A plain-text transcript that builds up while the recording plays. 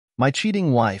My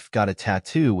cheating wife got a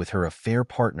tattoo with her affair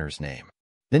partner's name.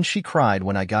 Then she cried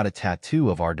when I got a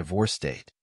tattoo of our divorce date.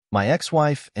 My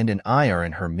ex-wife and I are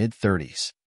in her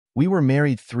mid-30s. We were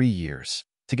married 3 years,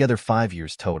 together 5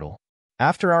 years total.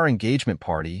 After our engagement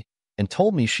party, and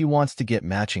told me she wants to get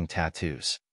matching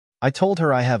tattoos. I told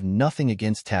her I have nothing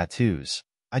against tattoos,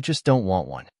 I just don't want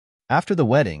one. After the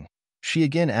wedding, she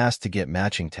again asked to get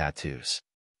matching tattoos.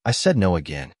 I said no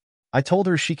again. I told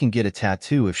her she can get a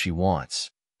tattoo if she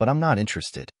wants, but I'm not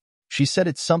interested. She said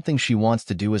it's something she wants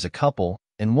to do as a couple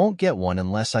and won't get one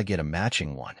unless I get a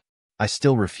matching one. I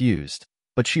still refused,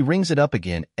 but she rings it up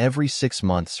again every 6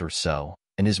 months or so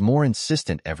and is more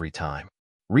insistent every time.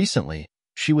 Recently,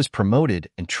 she was promoted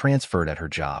and transferred at her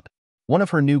job. One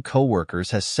of her new coworkers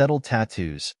has settled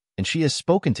tattoos, and she has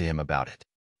spoken to him about it.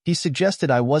 He suggested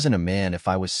I wasn't a man if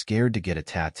I was scared to get a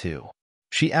tattoo.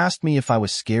 She asked me if I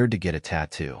was scared to get a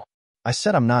tattoo. I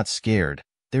said I'm not scared,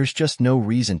 there's just no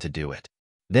reason to do it.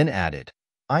 Then added,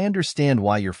 I understand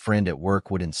why your friend at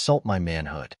work would insult my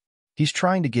manhood. He's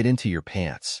trying to get into your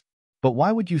pants. But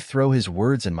why would you throw his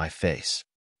words in my face?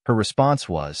 Her response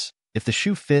was, if the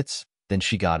shoe fits, then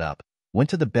she got up, went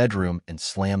to the bedroom and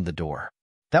slammed the door.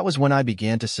 That was when I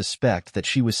began to suspect that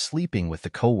she was sleeping with the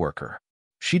coworker.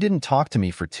 She didn't talk to me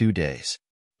for 2 days.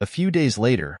 A few days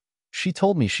later, she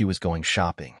told me she was going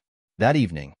shopping. That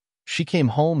evening, she came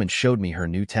home and showed me her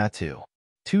new tattoo.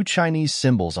 2 Chinese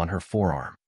symbols on her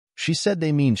forearm. She said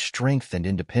they mean strength and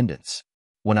independence.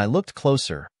 When I looked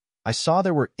closer, I saw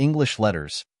there were English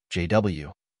letters,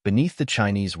 JW, beneath the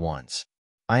Chinese ones.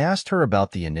 I asked her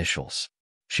about the initials.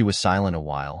 She was silent a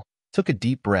while, took a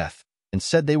deep breath, and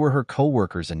said they were her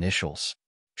coworker's initials.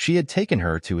 She had taken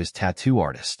her to his tattoo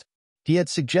artist. He had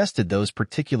suggested those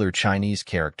particular Chinese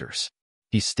characters.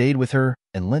 He stayed with her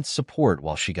and lent support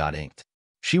while she got inked.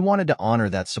 She wanted to honor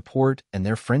that support and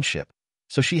their friendship,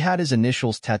 so she had his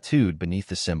initials tattooed beneath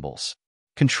the symbols.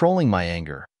 Controlling my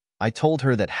anger, I told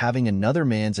her that having another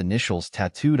man's initials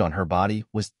tattooed on her body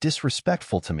was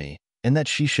disrespectful to me and that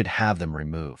she should have them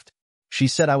removed. She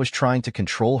said I was trying to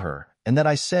control her and that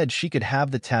I said she could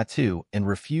have the tattoo and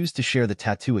refused to share the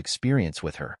tattoo experience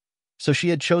with her. So she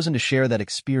had chosen to share that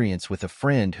experience with a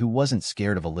friend who wasn't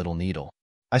scared of a little needle.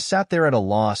 I sat there at a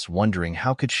loss wondering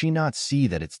how could she not see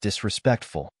that it's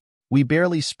disrespectful. We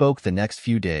barely spoke the next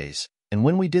few days, and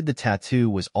when we did the tattoo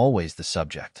was always the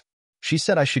subject. She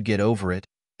said I should get over it,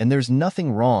 and there's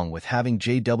nothing wrong with having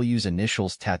JW's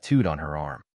initials tattooed on her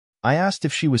arm. I asked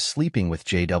if she was sleeping with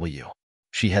JW.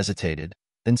 She hesitated,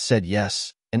 then said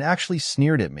yes, and actually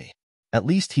sneered at me. At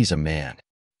least he's a man,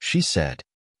 she said.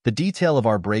 The detail of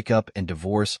our breakup and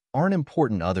divorce aren't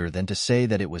important other than to say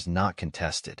that it was not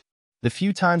contested. The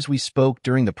few times we spoke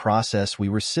during the process, we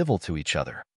were civil to each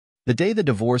other. The day the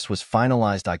divorce was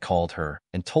finalized, I called her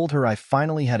and told her I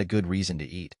finally had a good reason to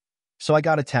eat. So I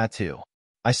got a tattoo.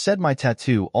 I said my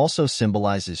tattoo also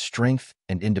symbolizes strength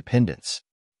and independence.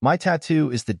 My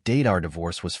tattoo is the date our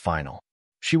divorce was final.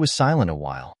 She was silent a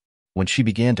while. When she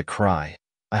began to cry,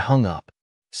 I hung up.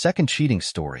 Second cheating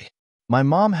story. My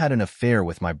mom had an affair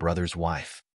with my brother's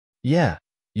wife. Yeah,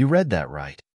 you read that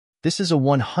right. This is a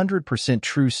 100%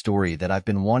 true story that I've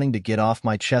been wanting to get off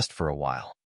my chest for a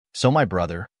while. So my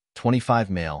brother, 25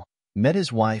 male, met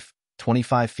his wife,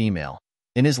 25 female,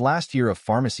 in his last year of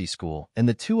pharmacy school, and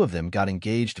the two of them got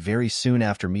engaged very soon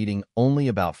after meeting, only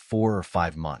about 4 or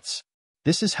 5 months.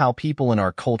 This is how people in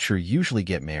our culture usually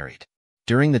get married.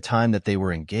 During the time that they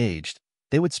were engaged,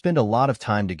 they would spend a lot of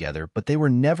time together, but they were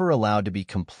never allowed to be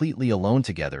completely alone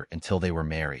together until they were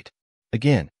married.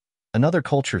 Again, another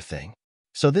culture thing.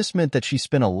 So this meant that she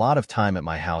spent a lot of time at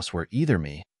my house where either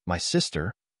me, my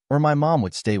sister, or my mom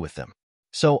would stay with them.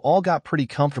 So all got pretty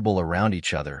comfortable around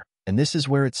each other, and this is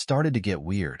where it started to get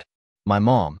weird. My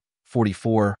mom,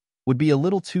 44, would be a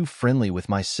little too friendly with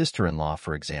my sister-in-law,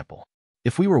 for example.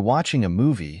 If we were watching a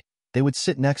movie, they would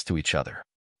sit next to each other.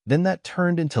 Then that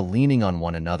turned into leaning on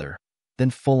one another, then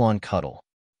full-on cuddle.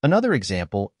 Another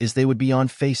example is they would be on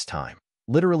FaceTime,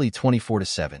 literally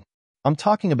 24/7. I'm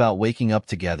talking about waking up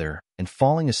together and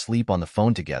falling asleep on the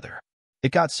phone together.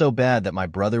 It got so bad that my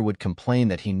brother would complain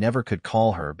that he never could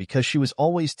call her because she was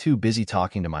always too busy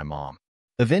talking to my mom.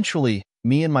 Eventually,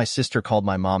 me and my sister called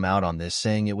my mom out on this,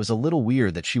 saying it was a little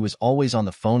weird that she was always on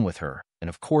the phone with her, and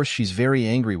of course she's very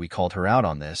angry we called her out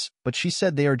on this, but she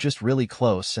said they are just really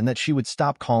close and that she would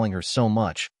stop calling her so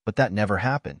much, but that never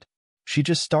happened. She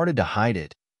just started to hide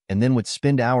it, and then would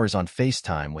spend hours on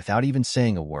FaceTime without even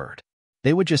saying a word.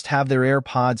 They would just have their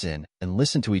AirPods in and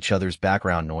listen to each other's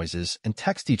background noises and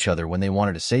text each other when they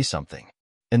wanted to say something.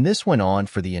 And this went on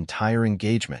for the entire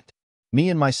engagement.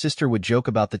 Me and my sister would joke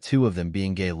about the two of them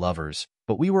being gay lovers,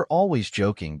 but we were always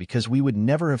joking because we would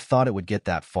never have thought it would get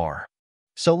that far.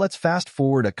 So let's fast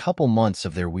forward a couple months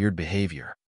of their weird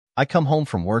behavior. I come home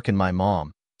from work and my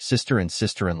mom, sister and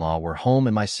sister-in-law were home,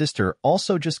 and my sister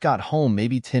also just got home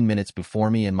maybe 10 minutes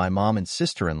before me, and my mom and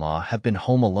sister-in-law have been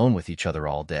home alone with each other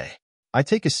all day. I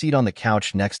take a seat on the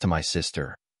couch next to my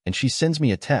sister, and she sends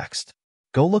me a text.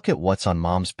 Go look at what's on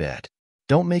mom's bed.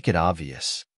 Don't make it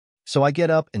obvious. So I get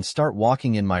up and start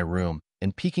walking in my room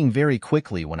and peeking very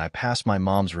quickly when I pass my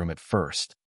mom's room at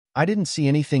first. I didn't see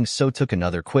anything, so took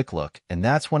another quick look, and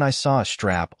that's when I saw a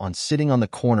strap on sitting on the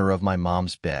corner of my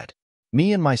mom's bed.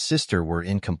 Me and my sister were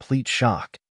in complete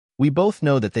shock. We both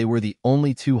know that they were the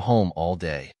only two home all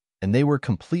day, and they were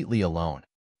completely alone.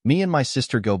 Me and my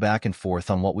sister go back and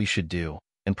forth on what we should do,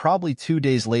 and probably 2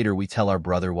 days later we tell our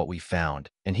brother what we found,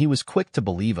 and he was quick to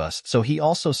believe us, so he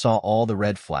also saw all the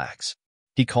red flags.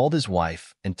 He called his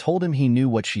wife and told him he knew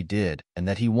what she did and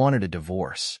that he wanted a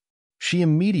divorce. She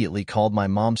immediately called my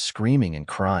mom, screaming and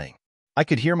crying. I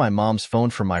could hear my mom's phone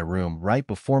from my room right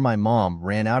before my mom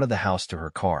ran out of the house to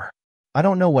her car. I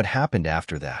don't know what happened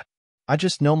after that. I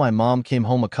just know my mom came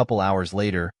home a couple hours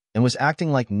later and was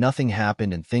acting like nothing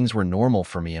happened and things were normal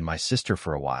for me and my sister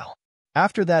for a while.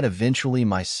 After that, eventually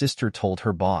my sister told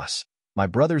her boss, my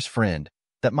brother's friend,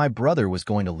 that my brother was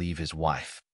going to leave his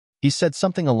wife. He said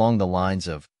something along the lines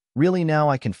of, "Really, now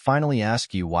I can finally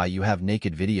ask you why you have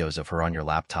naked videos of her on your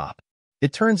laptop."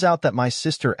 It turns out that my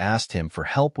sister asked him for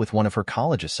help with one of her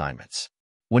college assignments.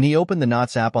 When he opened the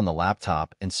Notes app on the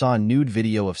laptop and saw a nude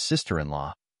video of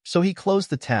sister-in-law, so he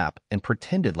closed the tab and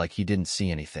pretended like he didn't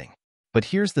see anything. But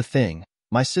here's the thing,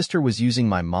 my sister was using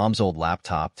my mom's old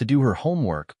laptop to do her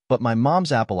homework, but my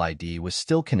mom's Apple ID was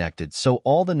still connected, so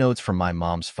all the notes from my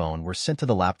mom's phone were sent to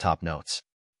the laptop notes.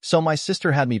 So my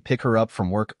sister had me pick her up from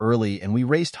work early, and we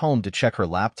raced home to check her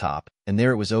laptop, and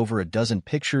there it was, over a dozen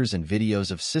pictures and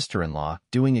videos of sister-in-law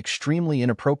doing extremely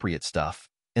inappropriate stuff,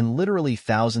 and literally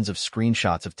thousands of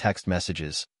screenshots of text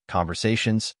messages,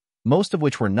 conversations, most of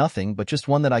which were nothing but just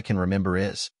one that I can remember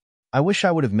is, "I wish I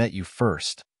would have met you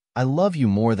first. I love you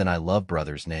more than I love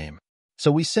brother's name."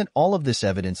 So we sent all of this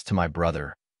evidence to my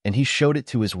brother, and he showed it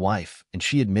to his wife, and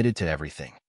she admitted to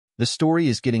everything. The story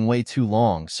is getting way too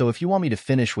long, so if you want me to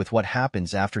finish with what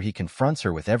happens after he confronts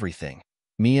her with everything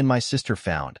me and my sister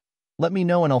found, let me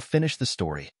know and I'll finish the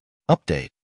story. Update.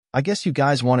 I guess you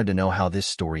guys wanted to know how this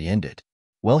story ended.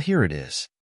 Well, here it is.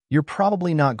 You're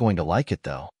probably not going to like it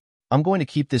though. I'm going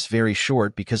to keep this very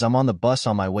short because I'm on the bus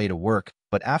on my way to work,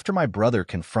 but after my brother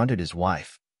confronted his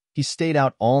wife, he stayed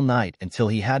out all night until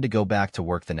he had to go back to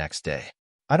work the next day.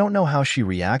 I don't know how she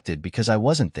reacted because I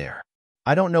wasn't there.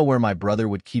 I don't know where my brother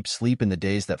would keep sleep in the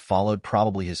days that followed,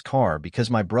 probably his car, because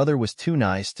my brother was too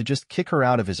nice to just kick her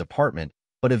out of his apartment,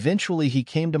 but eventually he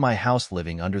came to my house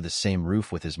living under the same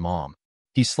roof with his mom.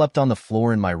 He slept on the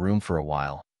floor in my room for a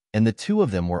while, and the two of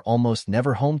them were almost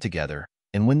never home together,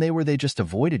 and when they were, they just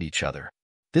avoided each other.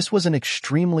 This was an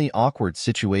extremely awkward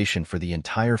situation for the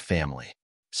entire family.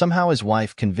 Somehow his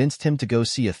wife convinced him to go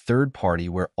see a third party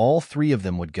where all three of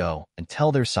them would go and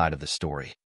tell their side of the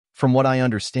story. From what I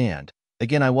understand,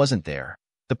 again, I wasn't there,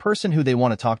 the person who they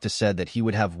want to talk to said that he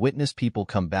would have witnessed people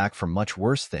come back from much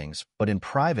worse things, but in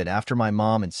private, after my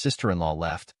mom and sister-in-law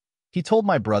left, he told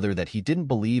my brother that he didn't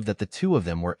believe that the two of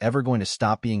them were ever going to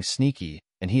stop being sneaky,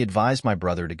 and he advised my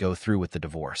brother to go through with the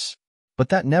divorce. But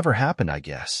that never happened, I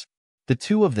guess. The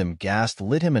two of them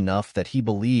gaslit him enough that he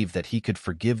believed that he could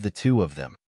forgive the two of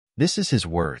them. This is his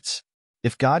words.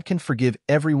 "If God can forgive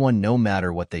everyone no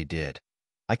matter what they did,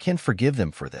 I can forgive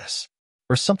them for this."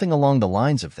 Or something along the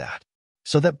lines of that.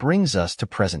 So that brings us to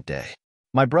present day.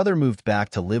 My brother moved back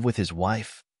to live with his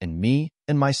wife, and me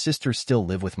and my sister still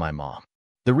live with my mom.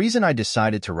 The reason I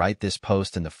decided to write this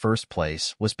post in the first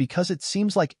place was because it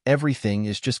seems like everything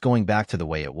is just going back to the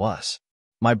way it was.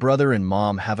 My brother and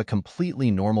mom have a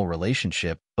completely normal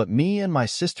relationship, but me and my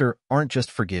sister aren't just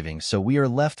forgiving, so we are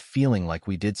left feeling like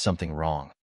we did something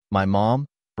wrong. My mom,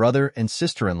 brother, and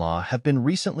sister-in-law have been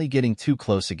recently getting too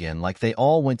close again, like they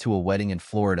all went to a wedding in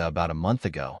Florida about a month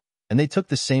ago, and they took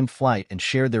the same flight and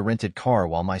shared their rented car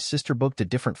while my sister booked a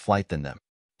different flight than them.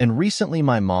 And recently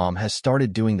my mom has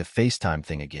started doing the FaceTime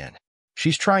thing again.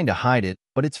 She's trying to hide it,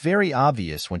 but it's very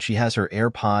obvious when she has her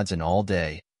AirPods in all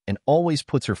day and always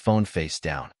puts her phone face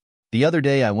down. The other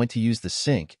day I went to use the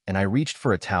sink and I reached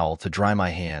for a towel to dry my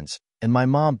hands, and my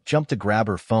mom jumped to grab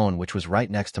her phone, which was right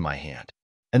next to my hand.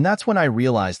 And that's when I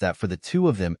realized that for the two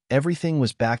of them, everything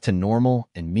was back to normal,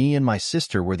 and me and my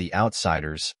sister were the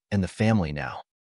outsiders and the family now.